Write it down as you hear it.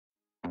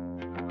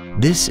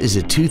This is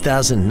a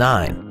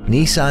 2009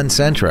 Nissan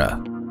Sentra.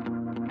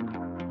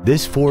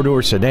 This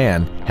four-door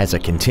sedan has a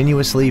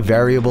continuously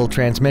variable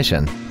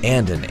transmission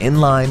and an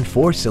inline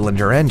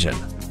four-cylinder engine.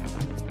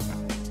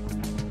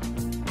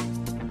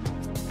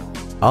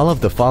 All of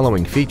the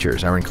following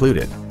features are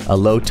included: a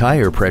low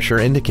tire pressure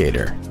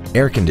indicator,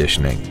 air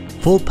conditioning,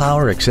 full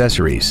power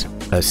accessories,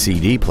 a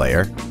CD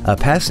player, a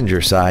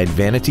passenger side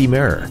vanity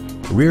mirror,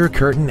 rear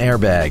curtain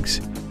airbags,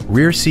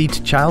 rear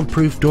seat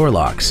child-proof door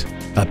locks,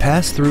 a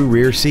pass-through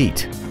rear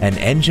seat, an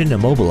engine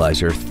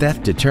immobilizer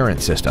theft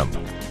deterrent system,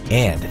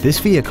 and this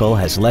vehicle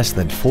has less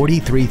than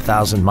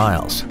 43,000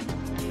 miles.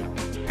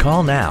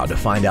 Call now to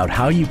find out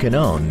how you can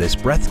own this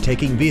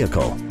breathtaking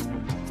vehicle.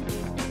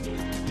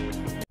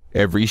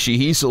 Every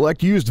Sheehy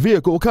Select used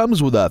vehicle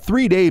comes with a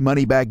 3-day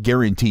money-back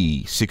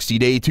guarantee,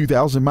 60-day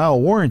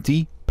 2,000-mile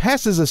warranty,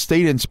 passes a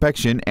state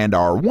inspection and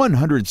our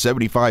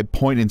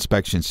 175-point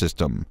inspection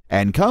system,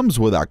 and comes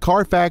with a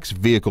Carfax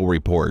vehicle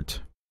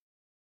report.